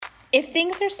If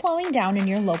things are slowing down in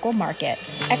your local market,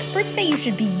 experts say you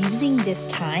should be using this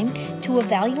time to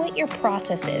evaluate your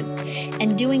processes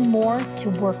and doing more to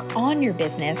work on your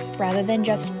business rather than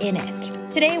just in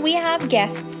it. Today, we have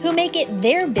guests who make it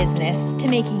their business to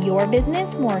make your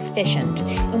business more efficient,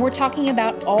 and we're talking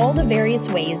about all the various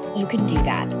ways you can do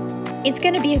that. It's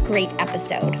going to be a great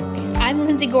episode. I'm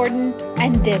Lindsay Gordon,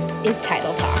 and this is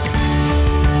Title Talks.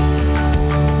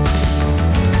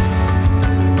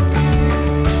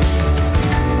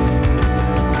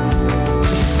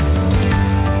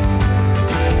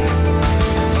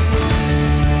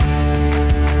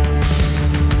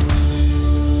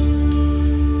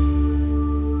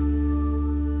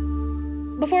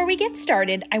 Before we get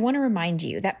started, I want to remind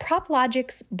you that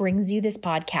PropLogix brings you this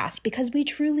podcast because we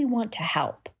truly want to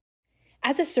help.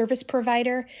 As a service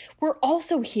provider, we're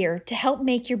also here to help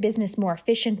make your business more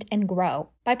efficient and grow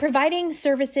by providing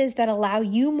services that allow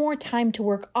you more time to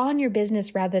work on your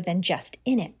business rather than just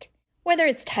in it. Whether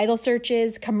it's title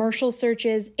searches, commercial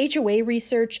searches, HOA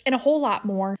research, and a whole lot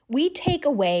more, we take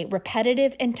away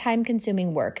repetitive and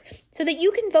time-consuming work so that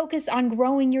you can focus on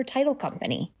growing your title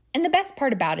company. And the best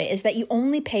part about it is that you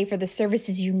only pay for the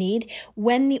services you need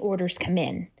when the orders come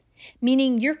in,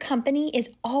 meaning your company is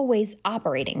always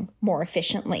operating more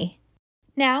efficiently.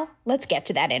 Now, let's get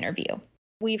to that interview.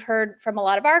 We've heard from a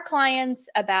lot of our clients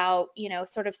about,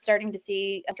 sort of starting to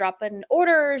see a drop in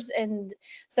orders. And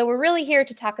so we're really here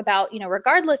to talk about,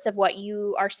 regardless of what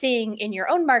you are seeing in your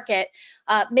own market,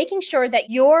 making sure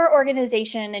that your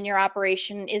organization and your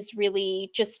operation is really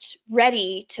just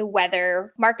ready to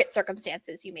weather market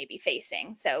circumstances you may be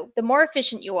facing. So the more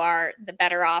efficient you are, the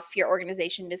better off your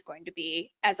organization is going to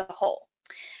be as a whole.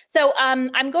 So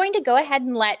I'm going to go ahead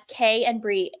and let Kay and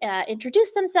Bree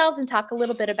introduce themselves and talk a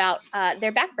little bit about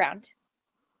their background.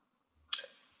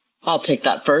 I'll take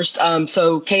that first.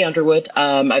 So Kay Underwood,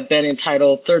 I've been in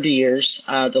title 30 years.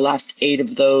 The last 8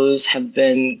 of those have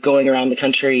been going around the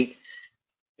country,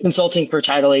 consulting for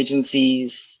title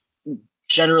agencies,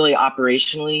 generally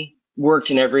operationally,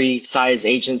 worked in every size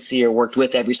agency or worked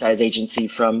with every size agency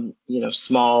from,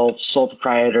 small sole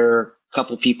proprietor,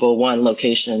 couple people, one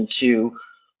location to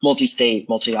multi-state,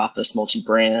 multi-office,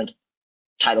 multi-brand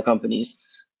title companies.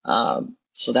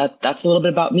 So that's a little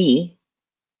bit about me.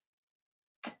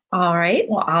 All right.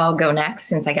 Well, I'll go next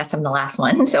since I guess I'm the last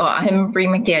one. So I'm Bree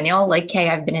McDaniel. Like Kay,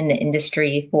 I've been in the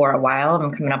industry for a while.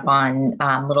 I'm coming up on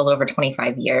a little over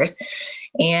 25 years.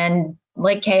 And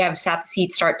like Kay, I've sat the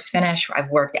seat start to finish.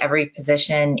 I've worked every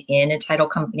position in a title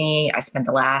company. I spent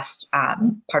the last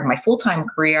part of my full-time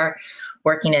career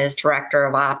working as director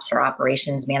of ops or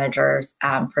operations managers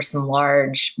for some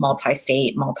large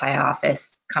multi-state,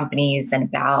 multi-office companies. And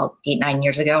about 8-9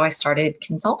 years ago, I started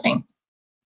consulting.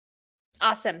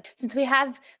 Awesome. Since we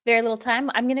have very little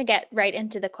time, I'm going to get right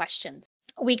into the questions.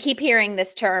 We keep hearing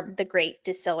this term, the great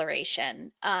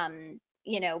deceleration,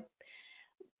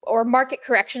 or market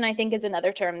correction, I think is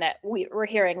another term that we're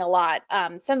hearing a lot.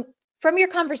 Some from your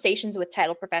conversations with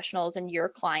title professionals and your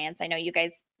clients, I know you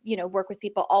guys, work with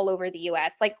people all over the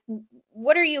US. Like,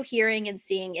 what are you hearing and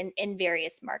seeing in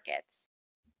various markets?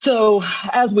 So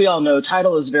as we all know,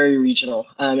 title is very regional,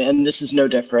 and this is no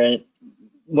different.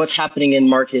 What's happening in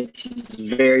markets is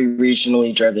very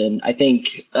regionally driven. I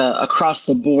think across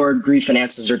the board,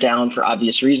 refinances are down for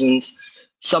obvious reasons.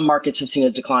 Some markets have seen a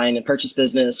decline in purchase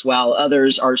business, while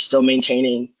others are still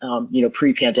maintaining,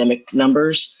 pre-pandemic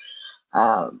numbers.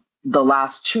 The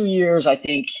last 2 years, I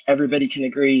think everybody can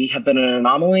agree, have been an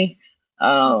anomaly.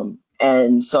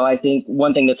 And so I think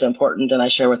one thing that's important, and I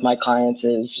share with my clients,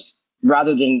 is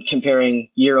rather than comparing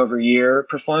year over year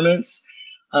performance,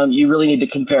 you really need to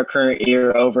compare current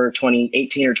year over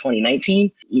 2018 or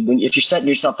 2019. If you're setting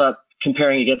yourself up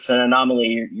comparing against an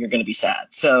anomaly, you're going to be sad.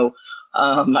 So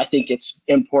I think it's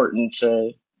important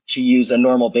to use a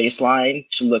normal baseline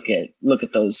to look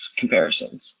at those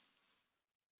comparisons.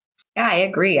 Yeah, I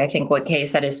agree. I think what Kay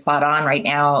said is spot on right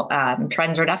now.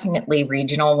 Trends are definitely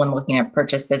regional when looking at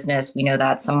purchase business. We know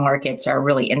that some markets are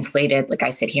really insulated. Like I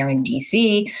sit here in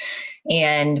DC,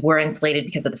 and we're insulated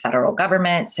because of the federal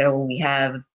government. So we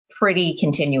have pretty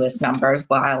continuous numbers,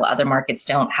 while other markets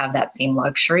don't have that same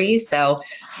luxury. So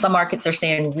some markets are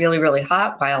staying really, really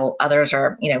hot, while others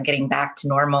are, getting back to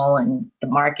normal. And the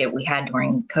market we had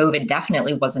during COVID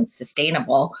definitely wasn't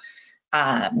sustainable.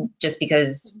 Just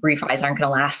because refis aren't going to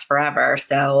last forever.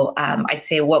 So I'd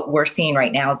say what we're seeing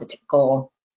right now is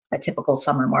a typical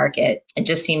summer market. It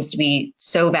just seems to be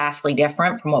so vastly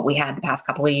different from what we had the past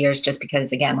couple of years, just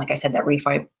because, again, like I said, that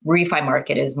refi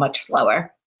market is much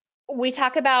slower. We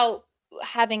talk about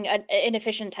having an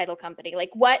efficient title company?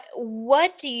 Like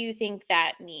what do you think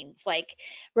that means? Like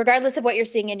regardless of what you're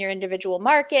seeing in your individual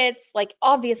markets, like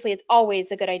obviously it's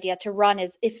always a good idea to run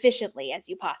as efficiently as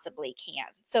you possibly can.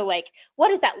 So like what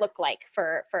does that look like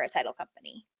for a title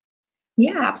company?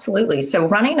 Yeah, absolutely. So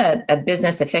running a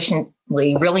business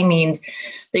efficiently really means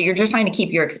that you're just trying to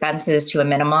keep your expenses to a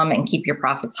minimum and keep your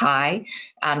profits high.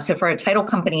 So for a title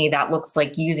company, that looks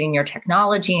like using your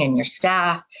technology and your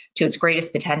staff to its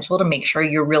greatest potential to make sure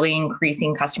you're really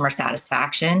increasing customer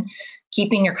satisfaction.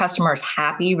 Keeping your customers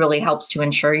happy really helps to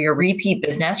ensure your repeat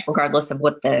business, regardless of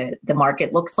what the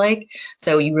market looks like.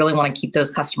 So you really want to keep those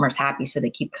customers happy so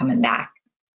they keep coming back.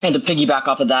 And to piggyback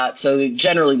off of that, so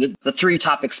generally the three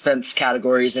top expense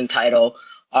categories in title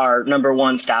are number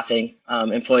one, staffing,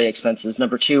 employee expenses.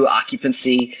 Number two,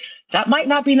 occupancy. That might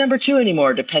not be number two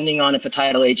anymore, depending on if a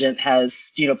title agent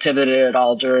has, pivoted at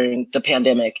all during the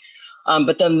pandemic.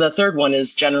 But then the third one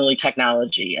is generally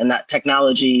technology, and that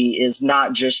technology is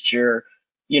not just your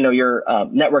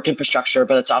network infrastructure,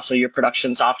 but it's also your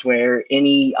production software,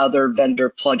 any other vendor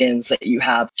plugins that you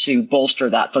have to bolster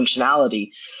that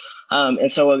functionality.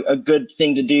 And so a good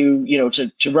thing to do,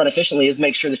 to run efficiently is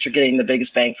make sure that you're getting the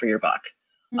biggest bang for your buck,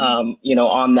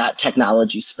 on that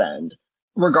technology spend,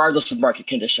 regardless of market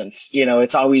conditions.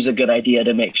 It's always a good idea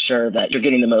to make sure that you're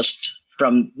getting the most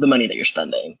from the money that you're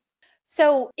spending.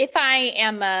 So if I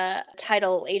am a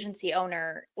title agency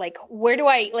owner, like where do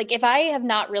I, like if I have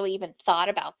not really even thought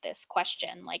about this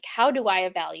question, like how do I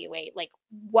evaluate like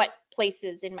what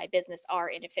places in my business are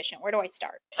inefficient? Where do I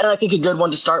start? And I think a good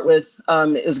one to start with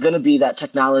is going to be that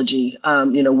technology,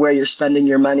 where you're spending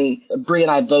your money. Bree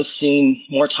and I have both seen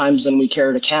more times than we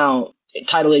care to count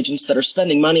title agents that are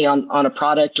spending money on a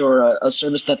product or a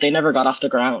service that they never got off the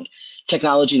ground,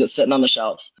 technology that's sitting on the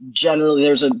shelf.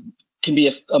 Generally, can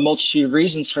be a multitude of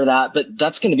reasons for that, but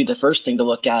that's going to be the first thing to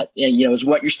look at, is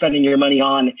what you're spending your money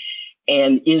on,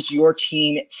 and is your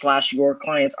team / your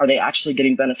clients, are they actually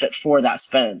getting benefit for that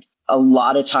spend? A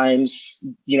lot of times,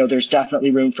 there's definitely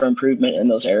room for improvement in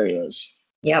those areas.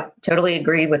 Yep, totally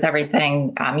agree with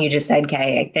everything you just said,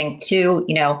 Kay. I think too,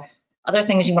 other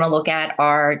things you want to look at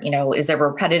are, is there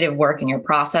repetitive work in your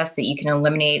process that you can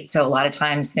eliminate? So a lot of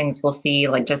times things we'll see,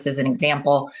 like just as an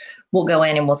example, we'll go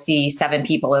in and we'll see 7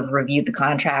 people have reviewed the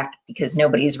contract because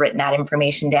nobody's written that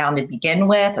information down to begin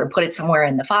with or put it somewhere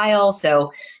in the file.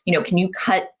 So, can you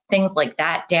cut things like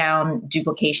that down,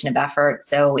 duplication of effort,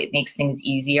 so it makes things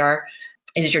easier?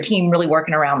 Is your team really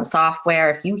working around the software?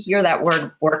 If you hear that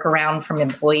word workaround from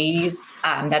employees,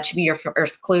 that should be your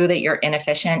first clue that you're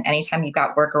inefficient. Anytime you've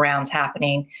got workarounds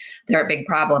happening, there are big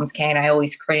problems, Kay, and I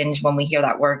always cringe when we hear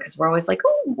that word because we're always like,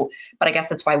 oh, but I guess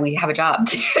that's why we have a job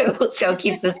too, so it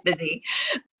keeps us busy.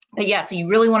 But yeah, so you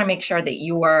really want to make sure that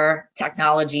your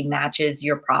technology matches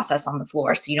your process on the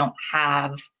floor so you don't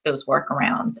have those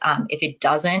workarounds. If it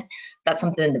doesn't, that's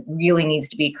something that really needs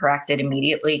to be corrected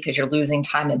immediately because you're losing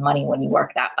time and money when you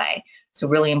work that way. So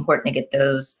really important to get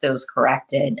those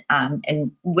corrected.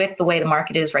 And with the way the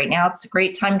market is right now, it's a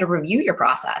great time to review your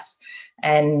process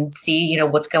and see,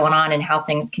 what's going on and how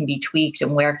things can be tweaked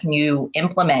and where can you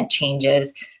implement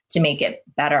changes to make it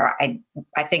better.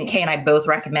 I think Kay and I both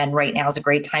recommend right now is a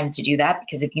great time to do that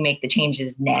because if you make the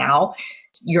changes now,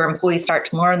 your employees start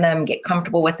to learn them, get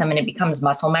comfortable with them, and it becomes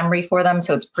muscle memory for them.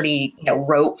 So it's pretty,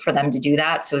 rote for them to do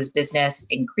that. So as business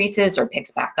increases or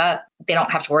picks back up, they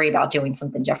don't have to worry about doing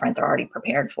something different. They're already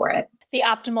prepared for it. The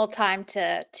optimal time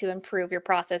to improve your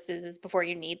processes is before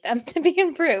you need them to be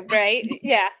improved, right?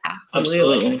 Yeah.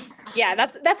 Absolutely. Yeah,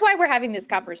 that's why we're having this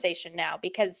conversation now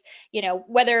because,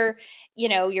 whether,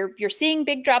 you're seeing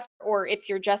big drops or if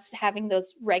you're just having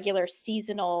those regular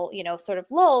seasonal, sort of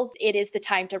lulls, it is the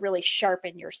time to really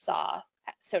sharpen your saw,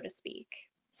 so to speak.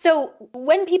 So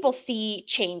when people see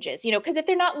changes, because if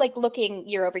they're not like looking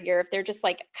year over year, if they're just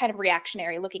like kind of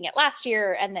reactionary looking at last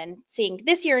year and then seeing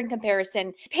this year in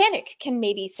comparison, panic can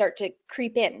maybe start to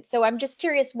creep in. So I'm just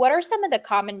curious, what are some of the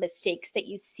common mistakes that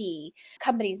you see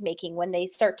companies making when they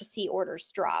start to see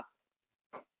orders drop?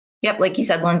 Yep, like you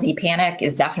said, Lindsay, panic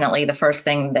is definitely the first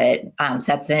thing that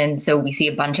sets in. So we see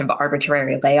a bunch of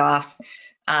arbitrary layoffs.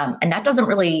 And that doesn't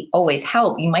really always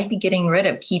help. You might be getting rid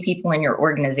of key people in your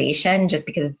organization just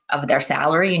because of their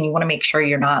salary, and you want to make sure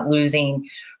you're not losing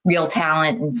real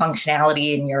talent and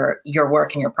functionality in your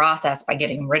work and your process by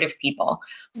getting rid of people.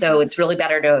 So it's really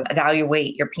better to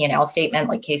evaluate your P&L statement,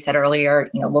 like Kay said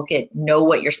earlier, know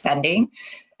what you're spending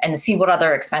and see what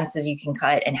other expenses you can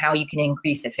cut and how you can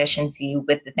increase efficiency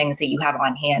with the things that you have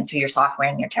on hand, so your software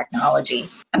and your technology.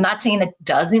 I'm not saying that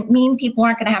doesn't mean people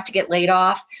aren't going to have to get laid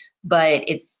off, but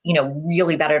it's,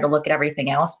 really better to look at everything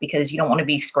else, because you don't want to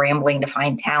be scrambling to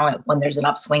find talent when there's an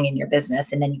upswing in your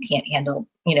business and then you can't handle,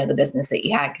 the business that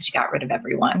you had because you got rid of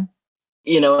everyone.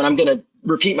 And I'm going to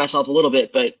repeat myself a little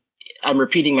bit, but I'm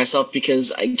repeating myself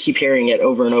because I keep hearing it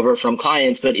over and over from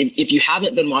clients. But if you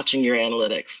haven't been watching your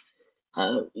analytics,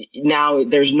 now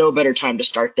there's no better time to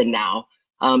start than now.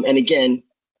 And again,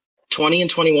 20 and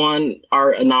 21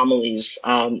 are anomalies.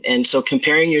 And so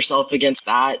comparing yourself against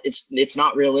that, it's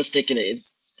not realistic, and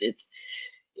it's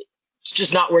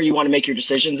just not where you want to make your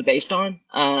decisions based on,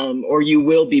 or you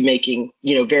will be making,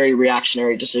 very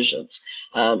reactionary decisions.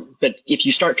 But if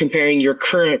you start comparing your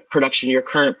current production, your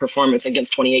current performance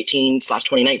against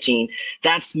 2018/2019,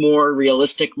 that's more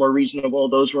realistic, more reasonable.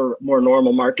 Those were more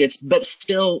normal markets, but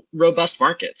still robust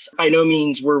markets. By no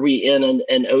means were we in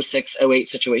an 06/08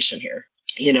 situation here,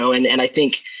 and I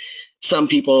think some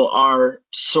people are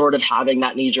sort of having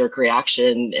that knee-jerk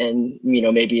reaction, and,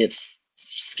 maybe it's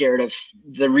scared of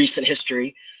the recent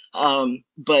history,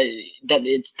 but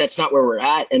that's not where we're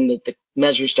at, and the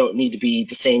measures don't need to be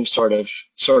the same sort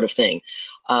of thing.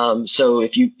 So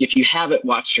if you haven't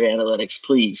watched your analytics,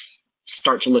 please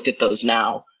start to look at those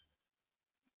now.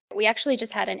 We actually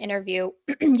just had an interview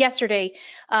yesterday,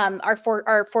 our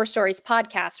Four Stories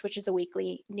podcast, which is a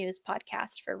weekly news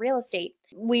podcast for real estate.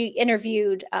 We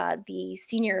interviewed a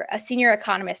senior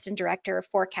economist and director of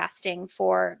forecasting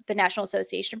for the National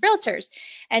Association of Realtors,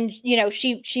 and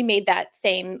she made that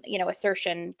same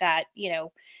assertion that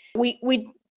we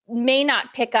may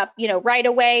not pick up right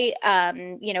away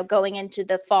going into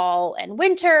the fall and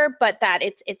winter, but that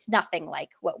it's nothing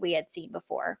like what we had seen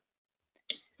before.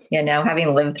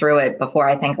 Having lived through it before,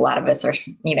 I think a lot of us are,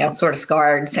 sort of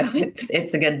scarred. So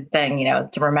it's a good thing,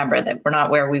 to remember that we're not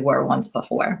where we were once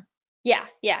before. Yeah.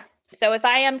 So if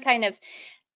I am kind of,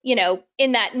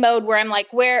 in that mode where I'm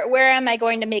like, where am I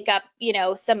going to make up,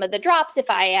 some of the drops if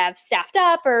I have staffed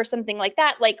up or something like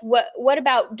that? Like, what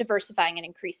about diversifying and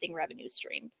increasing revenue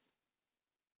streams?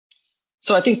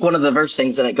 So I think one of the first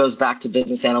things, and it goes back to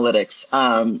business analytics,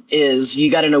 is you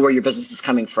got to know where your business is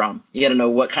coming from. You got to know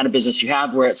what kind of business you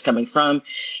have, where it's coming from,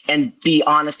 and be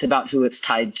honest about who it's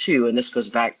tied to. And this goes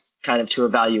back kind of to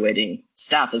evaluating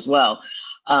staff as well.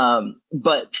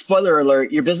 But spoiler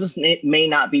alert, your business may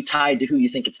not be tied to who you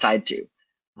think it's tied to.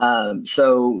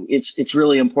 So it's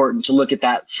really important to look at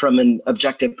that from an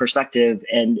objective perspective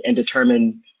and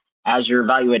determine, as you're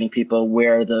evaluating people,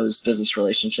 where those business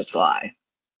relationships lie.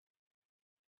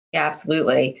 Yeah,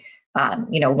 absolutely.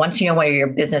 Once you know where your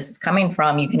business is coming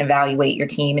from, you can evaluate your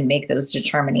team and make those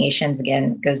determinations.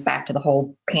 Again, it goes back to the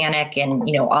whole panic and,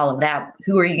 all of that.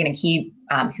 Who are you going to keep?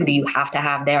 Who do you have to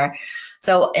have there?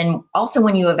 So, and also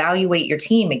when you evaluate your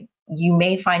team, you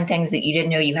may find things that you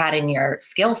didn't know you had in your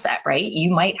skill set, right? You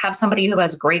might have somebody who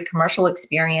has great commercial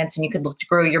experience and you could look to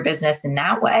grow your business in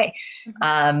that way,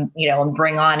 and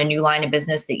bring on a new line of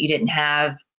business that you didn't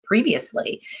have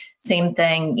previously. Same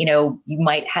thing, you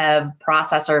might have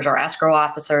processors or escrow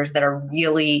officers that are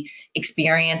really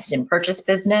experienced in purchase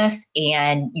business,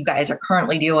 and you guys are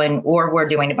currently doing, or we're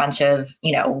doing a bunch of,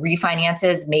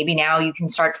 refinances. Maybe now you can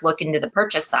start to look into the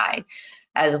purchase side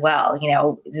as well.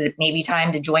 Is it maybe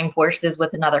time to join forces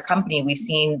with another company? We've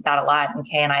seen that a lot, and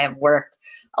Kay and I have worked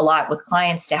a lot with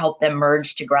clients to help them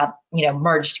merge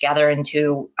together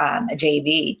into a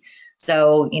JV.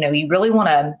 So, you really want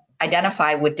to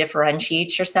identify what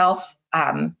differentiates yourself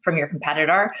from your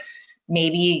competitor.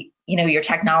 Maybe, your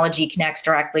technology connects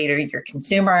directly to your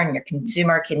consumer, and your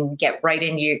consumer can get right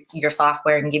into your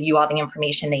software and give you all the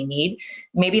information they need.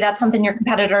 Maybe that's something your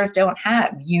competitors don't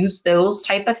have. Use those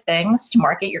type of things to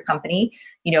market your company.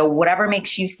 Whatever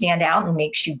makes you stand out and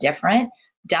makes you different,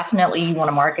 definitely you want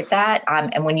to market that.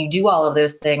 And when you do all of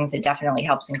those things, it definitely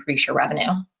helps increase your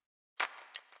revenue.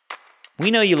 We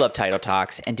know you love Title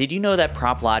Talks, and did you know that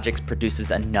PropLogix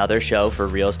produces another show for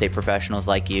real estate professionals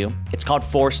like you? It's called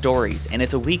 4 Stories, and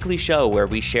it's a weekly show where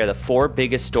we share the 4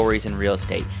 biggest stories in real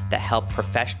estate that help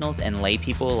professionals and lay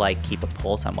people alike keep a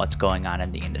pulse on what's going on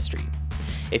in the industry.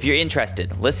 If you're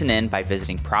interested, listen in by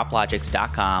visiting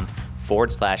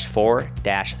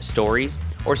proplogix.com/4-stories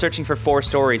or searching for 4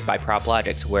 Stories by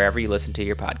PropLogix wherever you listen to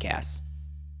your podcasts.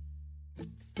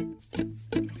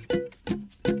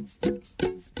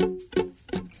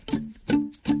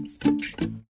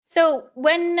 So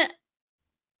when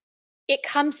it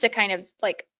comes to kind of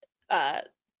like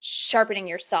sharpening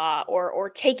your saw or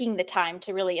taking the time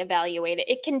to really evaluate it,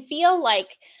 it can feel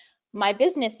like my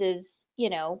business is,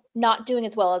 not doing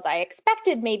as well as I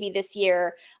expected maybe this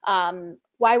year.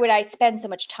 why would I spend so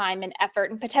much time and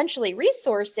effort and potentially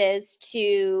resources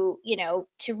to,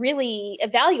 to really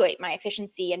evaluate my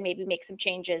efficiency and maybe make some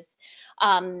changes?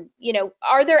 Are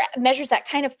there measures that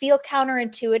kind of feel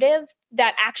counterintuitive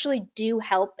that actually do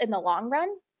help in the long run?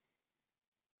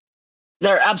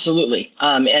 There absolutely,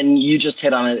 and you just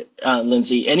hit on it,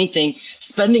 Lindsay.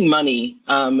 Spending money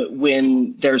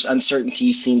when there's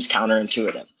uncertainty seems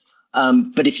counterintuitive,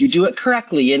 but if you do it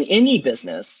correctly in any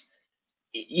business,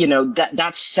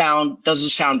 that's sound. Those are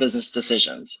sound business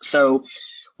decisions. So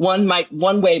one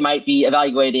way might be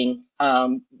evaluating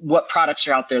what products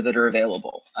are out there that are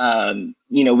available.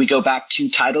 We go back to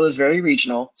title is very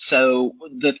regional, so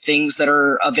the things that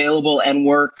are available and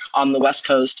work on the West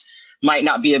Coast might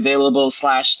not be available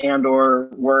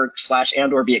 /or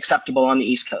be acceptable on the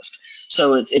East Coast.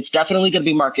 So it's definitely going to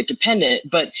be market dependent,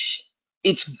 but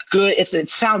it's good.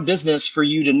 It's sound business for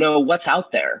you to know what's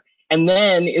out there. And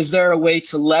then is there a way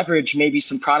to leverage maybe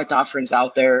some product offerings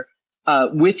out there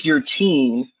with your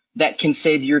team that can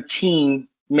save your team,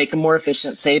 make them more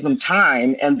efficient, save them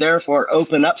time, and therefore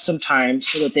open up some time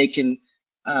so that they can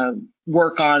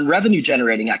work on revenue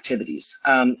generating activities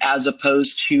as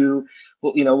opposed to,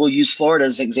 we'll use Florida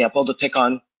as an example to pick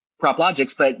on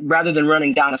PropLogix, but rather than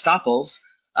running down estoppels,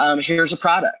 here's a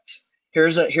product.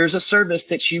 Here's a service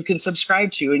that you can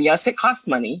subscribe to. And yes, it costs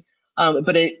money,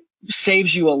 but it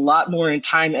saves you a lot more in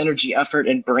time, energy, effort,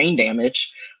 and brain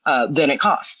damage than it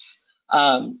costs.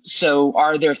 So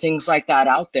are there things like that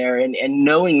out there? And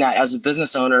knowing that as a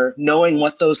business owner, knowing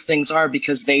what those things are,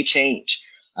 because they change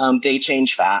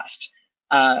fast.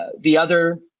 The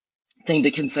other thing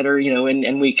to consider,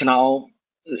 and we can all,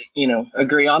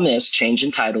 agree on this, change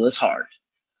in title is hard.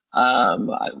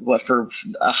 For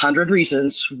 100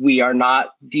 reasons, we are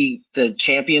not the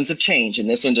champions of change in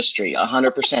this industry,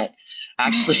 100%.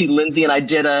 Actually, Lindsay and I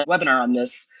did a webinar on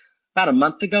this about a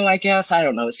month ago, I guess. I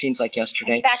don't know. It seems like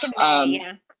yesterday. Back in May,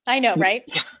 yeah. I know, right?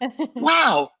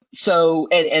 Wow. So,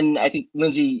 and I think,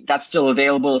 Lindsay, that's still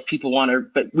available if people want to,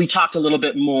 but we talked a little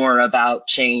bit more about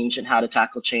change and how to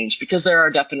tackle change, because there are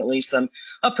definitely some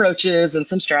approaches and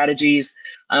some strategies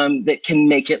that can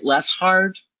make it less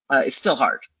hard. It's still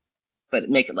hard, but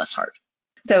make it less hard.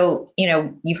 So,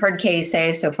 you've heard Kay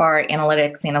say so far,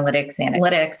 analytics,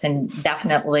 and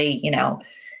definitely,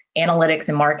 analytics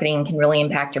and marketing can really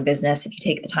impact your business if you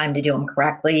take the time to do them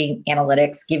correctly.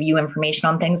 Analytics give you information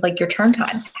on things like your turn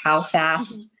times, how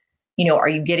fast, are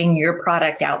you getting your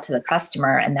product out to the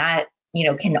customer? And that,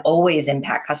 can always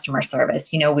impact customer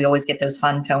service. We always get those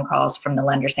fun phone calls from the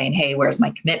lender saying, hey, where's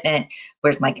my commitment?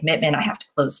 I have to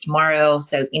close tomorrow.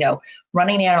 So,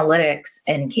 running analytics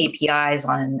and KPIs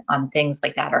on things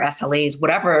like that, or SLAs,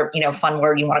 whatever, fun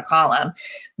word you want to call them,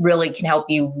 really can help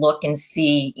you look and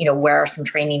see, where are some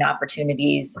training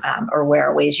opportunities or where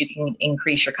are ways you can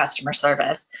increase your customer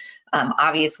service.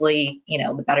 Obviously,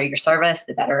 the better your service,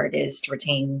 the better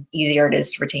easier it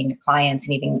is to retain your clients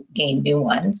and even gain new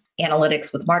ones.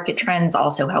 Analytics with market trends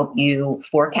also help you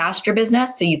forecast your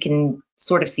business. So you can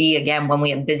sort of see, again, when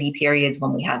we have busy periods,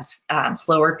 when we have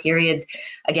slower periods,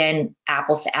 again,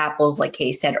 apples to apples, like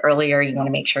Kay said earlier, you want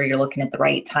to make sure you're looking at the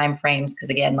right time frames. Because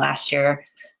again, last year,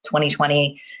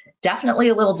 2020, definitely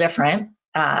a little different.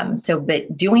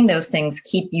 But doing those things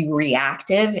keep you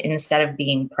reactive instead of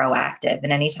being proactive.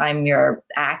 And anytime you're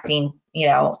acting, in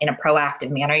a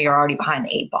proactive manner, you're already behind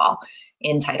the 8 ball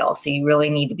in title. So you really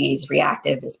need to be as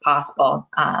reactive as possible.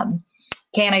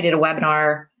 Kay and I did a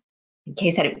webinar.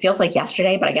 Kay said it feels like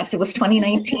yesterday, but I guess it was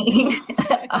 2019.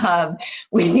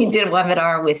 We did a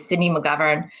webinar with Sydney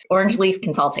McGovern, Orange Leaf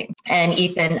Consulting, and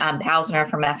Ethan Pausner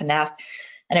from F&F.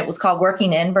 And it was called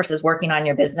Working In versus Working on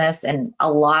Your Business. And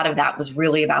a lot of that was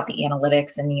really about the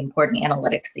analytics and the important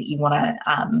analytics that you want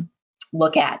to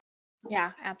look at.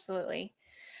 Yeah, absolutely.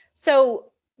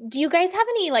 So do you guys have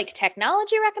any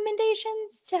technology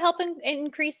recommendations to help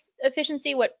increase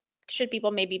efficiency? What should people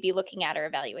maybe be looking at or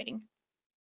evaluating?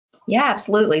 Yeah,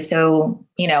 absolutely. So,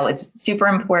 it's super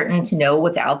important to know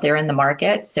what's out there in the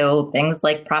market. So things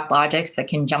like PropLogix that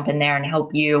can jump in there and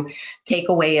help you take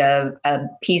away a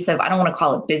piece of, I don't want to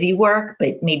call it busy work,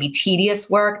 but maybe tedious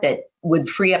work that would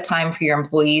free up time for your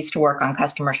employees to work on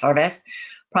customer service.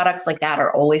 Products like that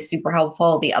are always super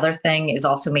helpful. The other thing is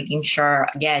also making sure,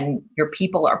 again, your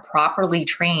people are properly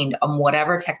trained on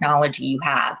whatever technology you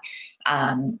have.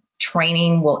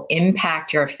 Training will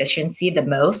impact your efficiency the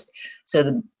most.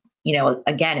 So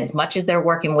again, as much as they're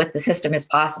working with the system as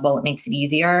possible, it makes it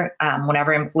easier.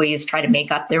 Whenever employees try to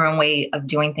make up their own way of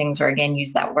doing things, or again,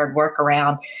 use that word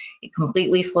workaround, it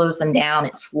completely slows them down.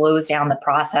 It slows down the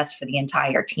process for the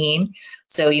entire team.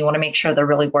 So you want to make sure they're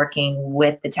really working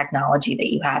with the technology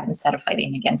that you have instead of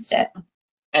fighting against it.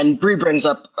 And Bree brings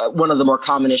up one of the more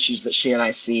common issues that she and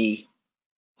I see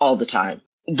all the time.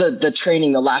 The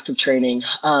training, the lack of training.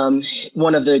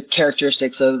 One of the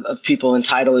characteristics of people in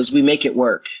title is we make it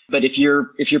work. But if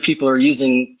your people are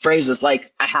using phrases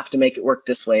like, I have to make it work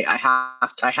this way, I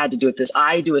had to do it this,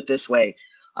 I do it this way,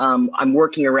 I'm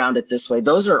working around it this way.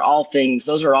 Those are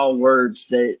all words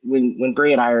that when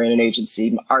Bree and I are in an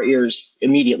agency, our ears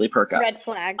immediately perk up. Red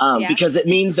flags, because it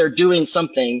means they're doing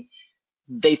something.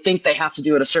 They think they have to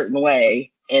do it a certain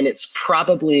way, and it's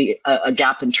probably a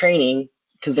gap in training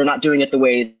because they're not doing it the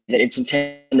way that it's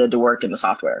intended to work in the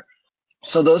software.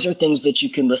 So those are things that you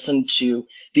can listen to.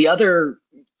 The other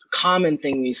common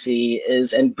thing we see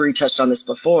is, and Bree touched on this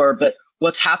before, but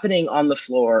what's happening on the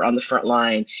floor, on the front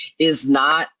line, is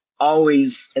not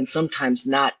always, and sometimes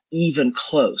not even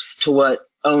close to what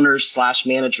owners /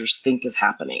 managers think is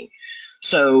happening.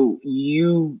 So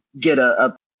you get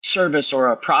a service or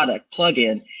a product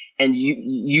plug-in, and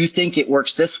you think it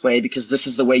works this way because this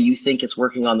is the way you think it's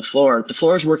working on the floor. The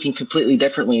floor is working completely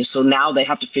differently. So now they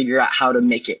have to figure out how to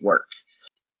make it work.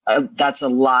 That's a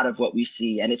lot of what we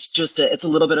see. And it's just it's a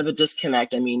little bit of a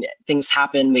disconnect. I mean, things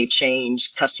happen, they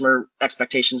change, customer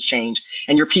expectations change,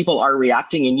 and your people are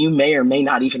reacting, and you may or may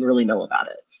not even really know about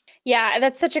it. Yeah,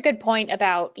 that's such a good point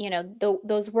about,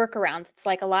 those workarounds. It's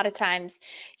like a lot of times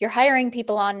you're hiring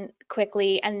people on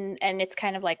quickly and it's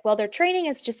kind of like, well, their training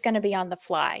is just going to be on the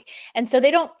fly. And so they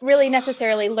don't really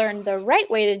necessarily learn the right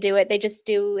way to do it. They just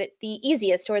do it the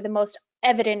easiest or the most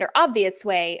evident or obvious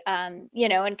way, and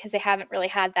because they haven't really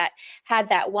had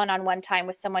that one-on-one time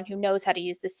with someone who knows how to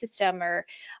use the system, or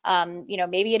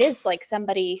maybe it is like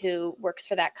somebody who works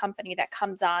for that company that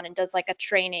comes on and does like a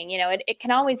training. It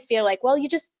can always feel like, well,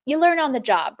 you learn on the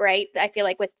job, right? I feel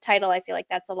like with title, I feel like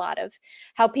that's a lot of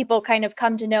how people kind of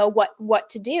come to know what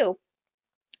to do,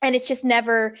 and it's just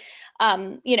never,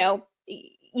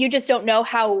 you just don't know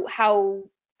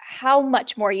how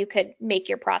much more you could make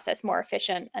your process more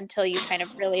efficient until you kind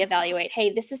of really evaluate, hey,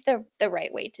 this is the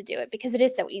right way to do it, because it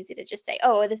is so easy to just say,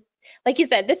 oh, this, like you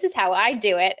said, this is how I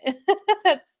do it.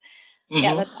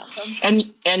 Yeah, that's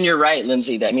awesome. And you're right,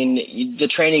 Lindsay. I mean, the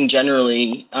training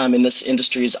generally in this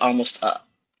industry is almost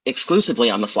exclusively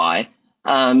on the fly,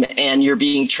 and you're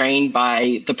being trained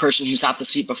by the person who's at the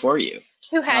seat before you,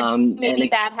 who had maybe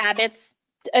bad habits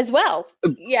as well.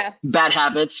 Yeah. Bad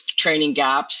habits, training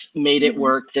gaps, made it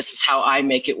work. This is how I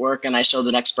make it work. And I show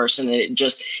the next person, and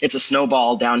it's a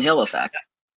snowball downhill effect.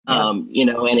 Yeah. And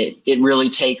it really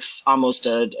takes almost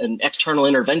an external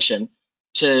intervention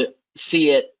to see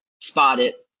it, spot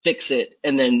it, fix it,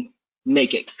 and then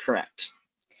make it correct.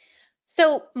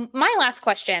 So my last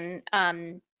question,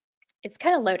 it's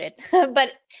kind of loaded,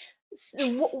 but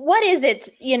what is it,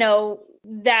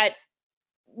 that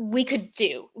we could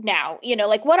do now?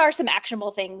 Like, what are some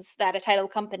actionable things that a title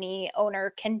company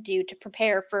owner can do to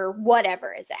prepare for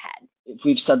whatever is ahead? If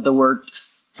we've said the word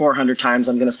 400 times,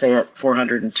 I'm going to say it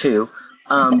 402.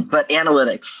 But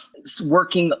analytics, it's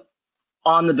working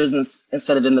on the business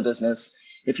instead of in the business.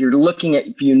 If you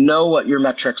know what your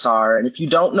metrics are, and if you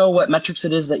don't know what metrics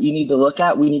it is that you need to look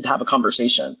at, we need to have a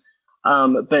conversation.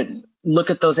 But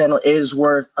look at those analytics. It is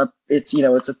worth it's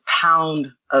a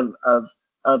pound of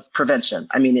prevention.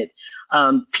 I mean,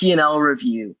 P&L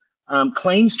review,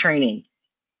 claims training.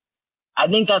 I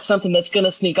think that's something that's going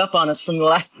to sneak up on us from the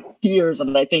last few years,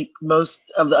 and I think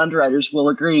most of the underwriters will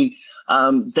agree.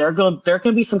 There are going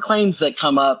to be some claims that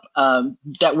come up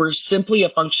that were simply a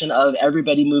function of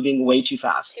everybody moving way too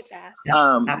fast.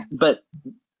 But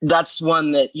that's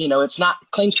one that, it's not,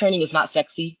 claims training is not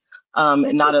sexy.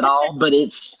 Not at all, but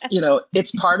it's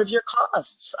part of your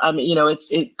costs.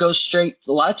 It goes straight,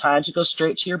 a lot of times it goes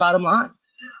straight to your bottom line.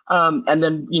 And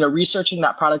then, researching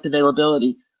that product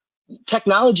availability.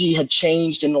 Technology had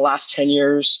changed in the last 10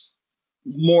 years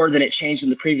more than it changed in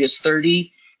the previous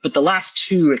 30, but the last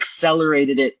 2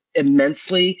 accelerated it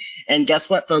immensely. And guess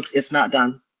what, folks? It's not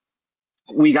done.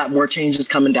 We got more changes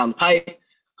coming down the pipe.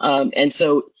 And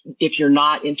so if you're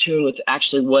not in tune with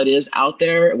actually what is out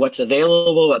there, what's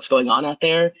available, what's going on out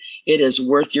there, it is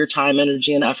worth your time,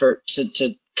 energy, and effort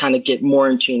to kind of get more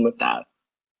in tune with that.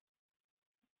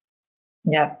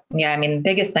 Yeah. I mean, the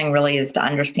biggest thing really is to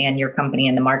understand your company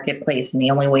in the marketplace. And the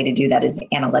only way to do that is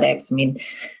analytics. I mean,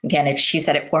 again, if she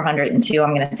said it 402,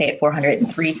 I'm going to say it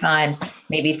 403 times,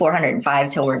 maybe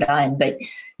 405 till we're done. But,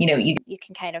 you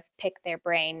can kind of pick their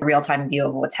brain. Real-time view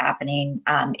of what's happening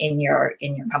in your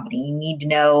company. You need to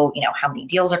know, how many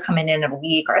deals are coming in a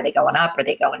week. Are they going up? Are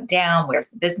they going down? Where's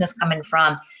the business coming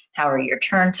from? How are your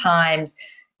turn times?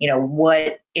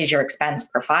 what is your expense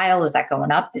profile? Is that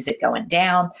going up? Is it going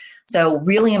down? So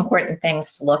really important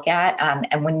things to look at.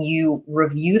 And when you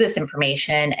review this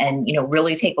information and,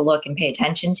 really take a look and pay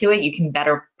attention to it, you can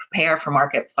better prepare for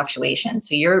market fluctuations.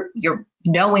 So you're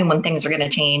knowing when things are going to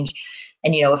change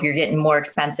and, if you're getting more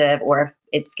expensive or if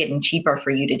it's getting cheaper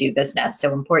for you to do business.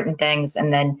 So important things.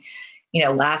 And then,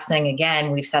 last thing,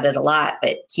 again, we've said it a lot,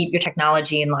 but keep your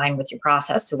technology in line with your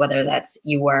process. So whether that's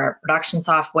your production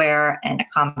software and a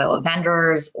combo of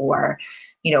vendors or,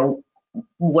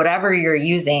 whatever you're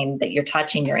using that you're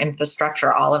touching, your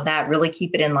infrastructure, all of that, really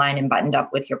keep it in line and buttoned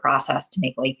up with your process to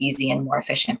make life easy and more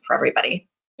efficient for everybody.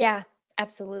 Yeah.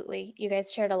 Absolutely. You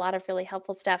guys shared a lot of really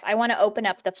helpful stuff. I want to open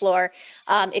up the floor.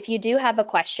 If you do have a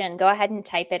question, go ahead and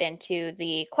type it into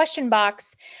the question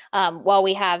box while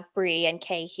we have Bree and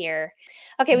Kay here.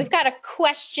 Okay, we've got a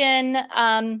question.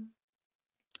 How can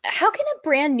a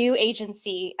brand new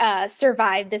agency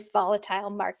survive this volatile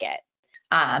market?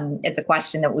 It's a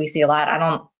question that we see a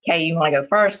lot. Kay, you want to go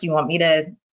first? You want me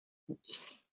to?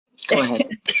 Go ahead.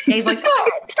 Kay's like, go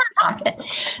ahead, start talking.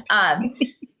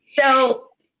 So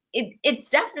it's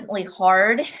definitely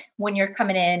hard when you're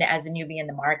coming in as a newbie in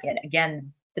the market.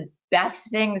 Again, the best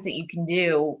things that you can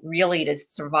do really to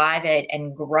survive it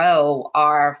and grow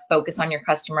are focus on your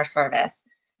customer service.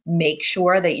 Make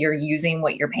sure that you're using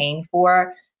what you're paying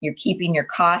for. You're keeping your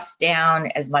costs down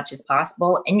as much as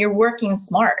possible, and you're working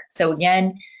smart. So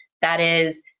again, that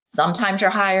is sometimes you're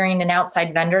hiring an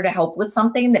outside vendor to help with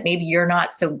something that maybe you're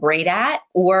not so great at,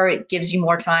 or it gives you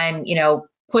more time,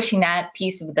 pushing that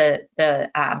piece of the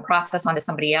process onto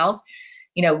somebody else,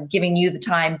 giving you the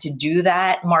time to do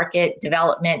that market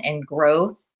development and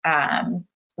growth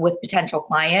with potential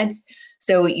clients.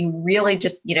 So you really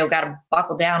just, got to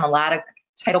buckle down. A lot of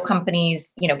title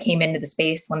companies, came into the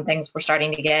space when things were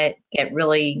starting to get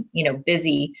really,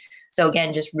 busy. So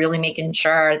again, just really making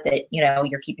sure that,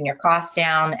 you're keeping your costs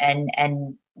down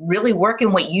and really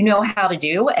working what you know how to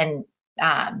do and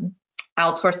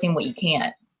outsourcing what you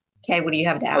can't. Okay, what do you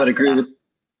have to add? I would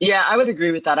agree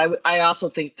with that. I also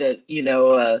think that,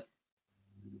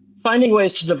 finding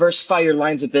ways to diversify your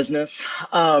lines of business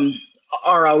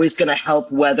are always going to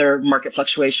help weather market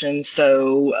fluctuations.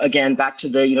 So again, back to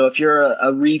the, if you're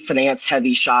a refinance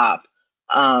heavy shop,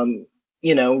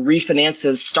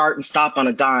 refinances start and stop on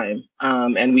a dime.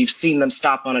 And we've seen them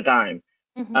stop on a dime.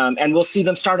 Mm-hmm. And we'll see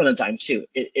them start on a dime too.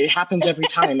 It happens every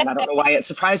time. And I don't know why it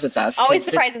surprises us. Always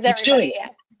surprises everybody. Yeah.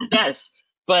 Yes.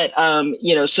 But,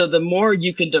 so the more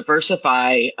you can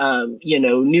diversify,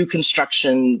 new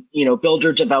construction,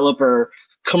 builder, developer,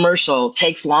 commercial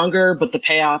takes longer, but the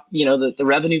payoff, the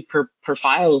revenue per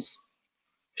file's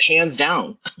hands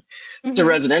down to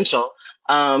residential,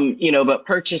 but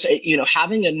purchase,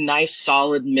 having a nice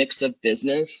solid mix of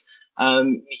business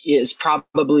is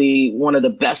probably one of the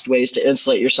best ways to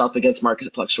insulate yourself against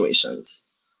market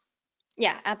fluctuations.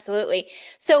 Yeah, absolutely.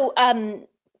 So,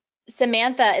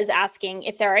 Samantha is asking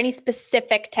if there are any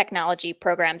specific technology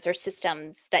programs or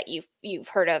systems that you've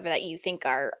heard of that you think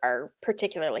are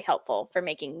particularly helpful for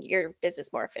making your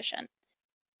business more efficient.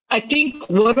 I think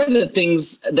one of the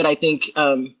things that I think,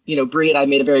 Bree and I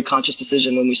made a very conscious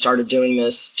decision when we started doing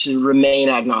this to remain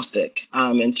agnostic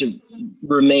and to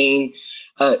remain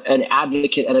an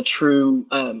advocate and a true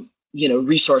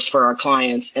resource for our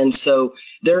clients. And so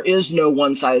there is no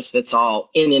one size fits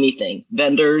all in anything,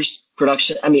 vendors,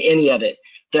 production, any of it.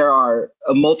 There are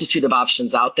a multitude of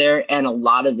options out there, and a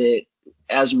lot of it,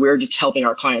 as we're just helping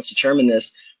our clients determine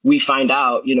this, we find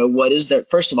out, what is their,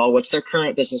 first of all, what's their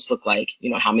current business look like?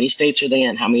 How many states are they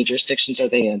in? How many jurisdictions are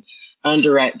they in?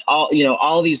 Indirect,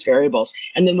 all these variables.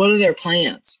 And then what are their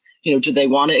plans? Do they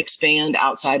want to expand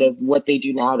outside of what they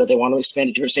do now? Do they want to expand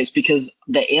to different states? Because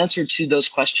the answer to those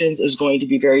questions is going to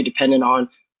be very dependent on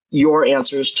your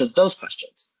answers to those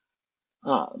questions.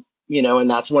 And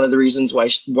that's one of the reasons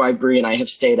why Bree and I have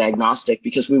stayed agnostic,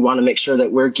 because we want to make sure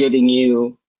that we're giving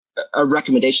you a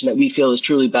recommendation that we feel is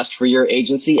truly best for your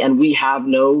agency, and we have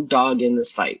no dog in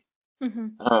this fight.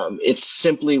 Mm-hmm. It's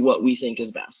simply what we think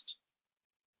is best.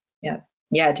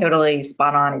 Yeah, totally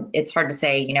spot on. It's hard to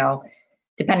say,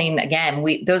 depending, again,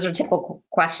 those are typical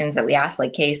questions that we ask,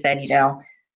 like Kay said,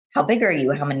 how big are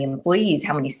you? How many employees?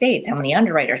 How many states? How many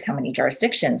underwriters? How many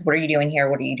jurisdictions? What are you doing here?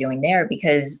 What are you doing there?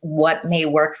 Because what may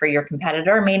work for your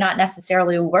competitor may not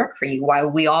necessarily work for you. While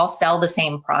we all sell the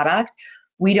same product,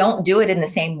 we don't do it in the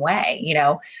same way.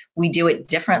 We do it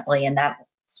differently, and that's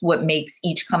what makes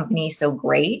each company so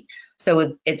great.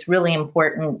 So it's really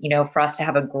important, for us to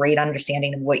have a great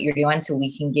understanding of what you're doing so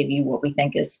we can give you what we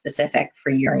think is specific for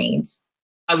your needs.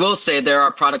 I will say there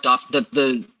are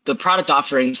the product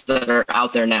offerings that are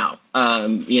out there now,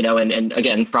 and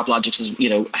again, PropLogix is,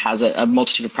 has a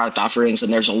multitude of product offerings,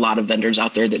 and there's a lot of vendors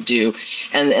out there that do,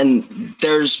 and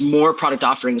there's more product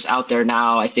offerings out there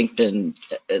now, I think, than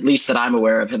at least that I'm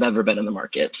aware of have ever been in the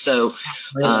market. So,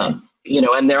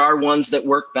 and there are ones that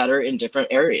work better in different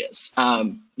areas.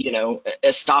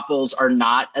 Estoppels are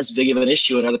not as big of an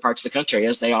issue in other parts of the country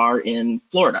as they are in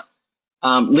Florida.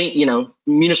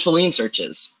 Municipal lien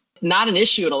searches, not an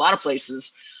issue in a lot of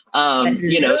places.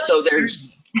 So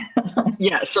there's,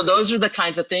 so those are the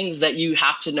kinds of things that you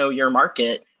have to know your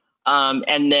market,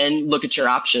 and then look at your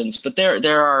options. But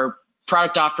there are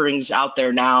product offerings out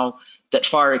there now that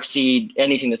far exceed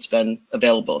anything that's been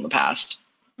available in the past.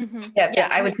 Mm-hmm. Yeah,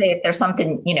 I would say if there's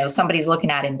something, somebody's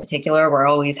looking at in particular, we're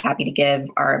always happy to give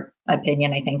our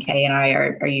opinion. I think Kay and I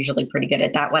are usually pretty good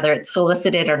at that, whether it's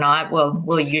solicited or not.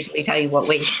 We'll usually tell you what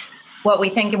we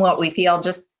think and what we feel,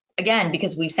 just again,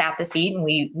 because we've sat the seat and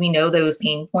we know those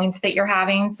pain points that you're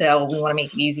having. So we want to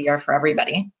make it easier for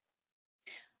everybody.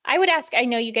 I would ask, I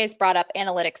know you guys brought up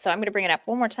analytics, so I'm going to bring it up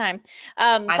one more time.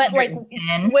 But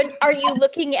are you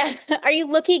looking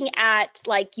at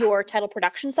like your title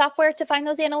production software to find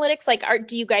those analytics? Like,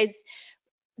 do you guys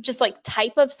just like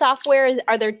type of software?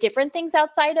 Are there different things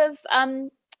outside of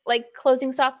like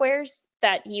closing softwares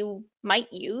that you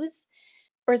might use?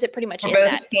 Or is it pretty much in that?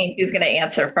 We're both seeing who's going to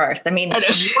answer first. I mean,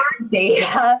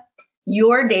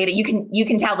 your data, you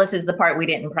can tell this is the part we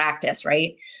didn't practice,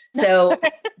 right? So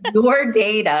your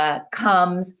data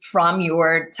comes from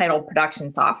your title production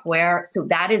software. So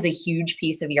that is a huge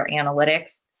piece of your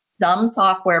analytics. Some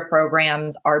software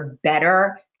programs are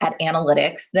better at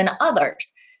analytics than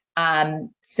others.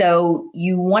 So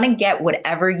you want to get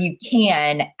whatever you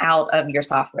can out of your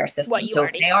software system. So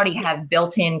if they already have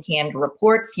built-in canned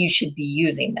reports, you should be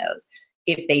using those.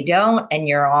 If they don't, and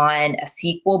you're on a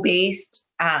SQL-based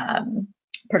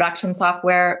production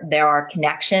software, there are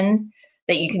connections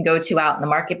that you can go to out in the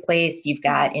marketplace. You've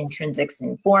got Intrinsix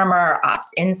Informer,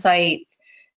 Ops Insights.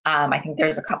 I think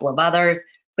there's a couple of others,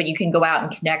 but you can go out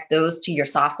and connect those to your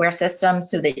software system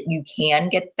so that you can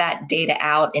get that data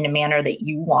out in a manner that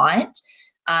you want.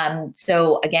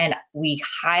 So again, we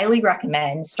highly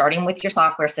recommend starting with your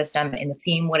software system and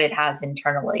seeing what it has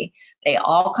internally. They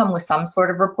all come with some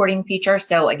sort of reporting feature.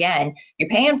 So again, you're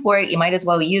paying for it, you might as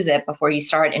well use it before you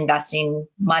start investing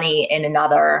money in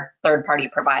another third-party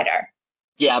provider.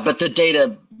 Yeah, but the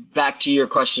data, back to your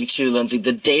question too, Lindsay,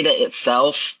 the data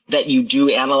itself that you do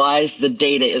analyze, the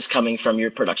data is coming from your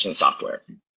production software.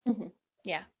 Mm-hmm.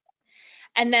 Yeah.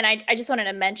 And then I just wanted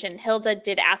to mention, Hilda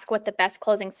did ask what the best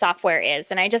closing software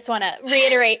is. And I just want to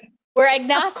reiterate, we're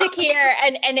agnostic here.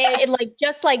 And it like,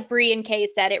 just like Bree and Kay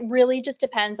said, it really just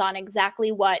depends on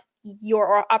exactly what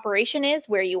your operation is,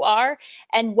 where you are,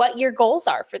 and what your goals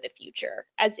are for the future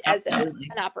as an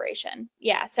operation.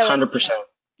 Yeah. So 100%.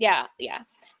 Yeah.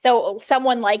 So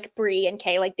someone like Bree and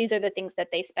Kay, like these are the things that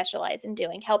they specialize in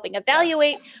doing, helping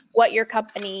evaluate what your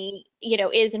company,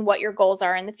 is and what your goals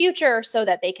are in the future so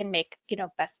that they can make,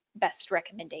 best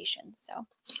recommendations. So.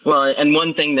 Well, and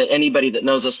one thing that anybody that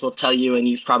knows us will tell you, and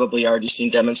you've probably already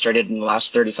seen demonstrated in the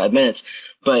last 35 minutes,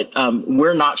 but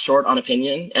we're not short on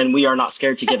opinion and we are not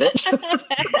scared to give it.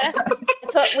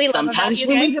 That's what we love about you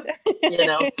guys.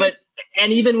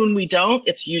 And even when we don't,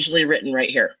 it's usually written right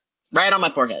here. Right on my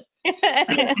forehead.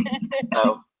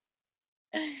 So.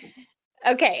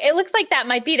 Okay, it looks like that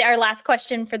might be our last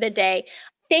question for the day.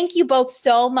 Thank you both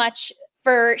so much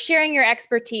for sharing your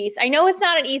expertise. I know it's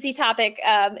not an easy topic.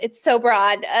 It's so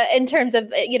broad in terms of,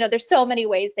 there's so many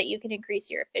ways that you can increase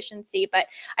your efficiency, but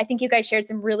I think you guys shared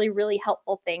some really, really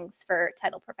helpful things for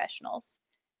title professionals.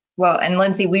 Well, and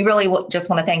Lindsay, we really just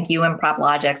want to thank you and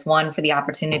PropLogix, one, for the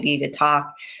opportunity to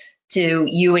talk to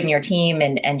you and your team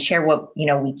and share what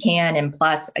we can, and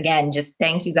plus again, just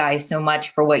thank you guys so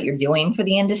much for what you're doing for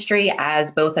the industry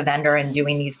as both a vendor and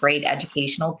doing these great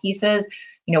educational pieces.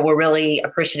 We're really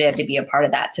appreciative to be a part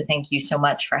of that, so thank you so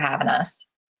much for having us.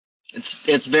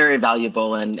 It's very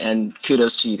valuable, and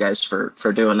kudos to you guys for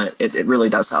doing it. It really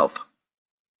does help.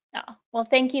 Oh, well,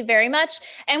 thank you very much,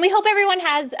 and we hope everyone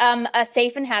has a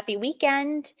safe and happy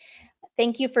weekend.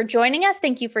 Thank you for joining us.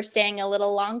 Thank you for staying a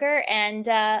little longer, and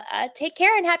take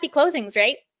care and happy closings,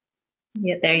 right?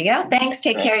 Yeah, there you go. Thanks.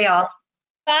 Take care, y'all.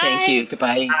 Bye. Thank you.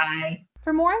 Goodbye. Bye.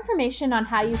 For more information on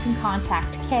how you can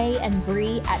contact Kay and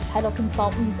Bree at Title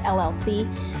Consultants LLC,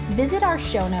 visit our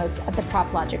show notes at the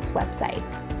PropLogix website,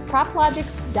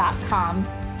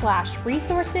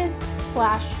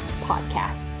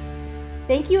 proplogix.com/resources/podcasts.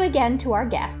 Thank you again to our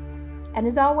guests, and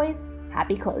as always,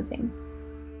 happy closings.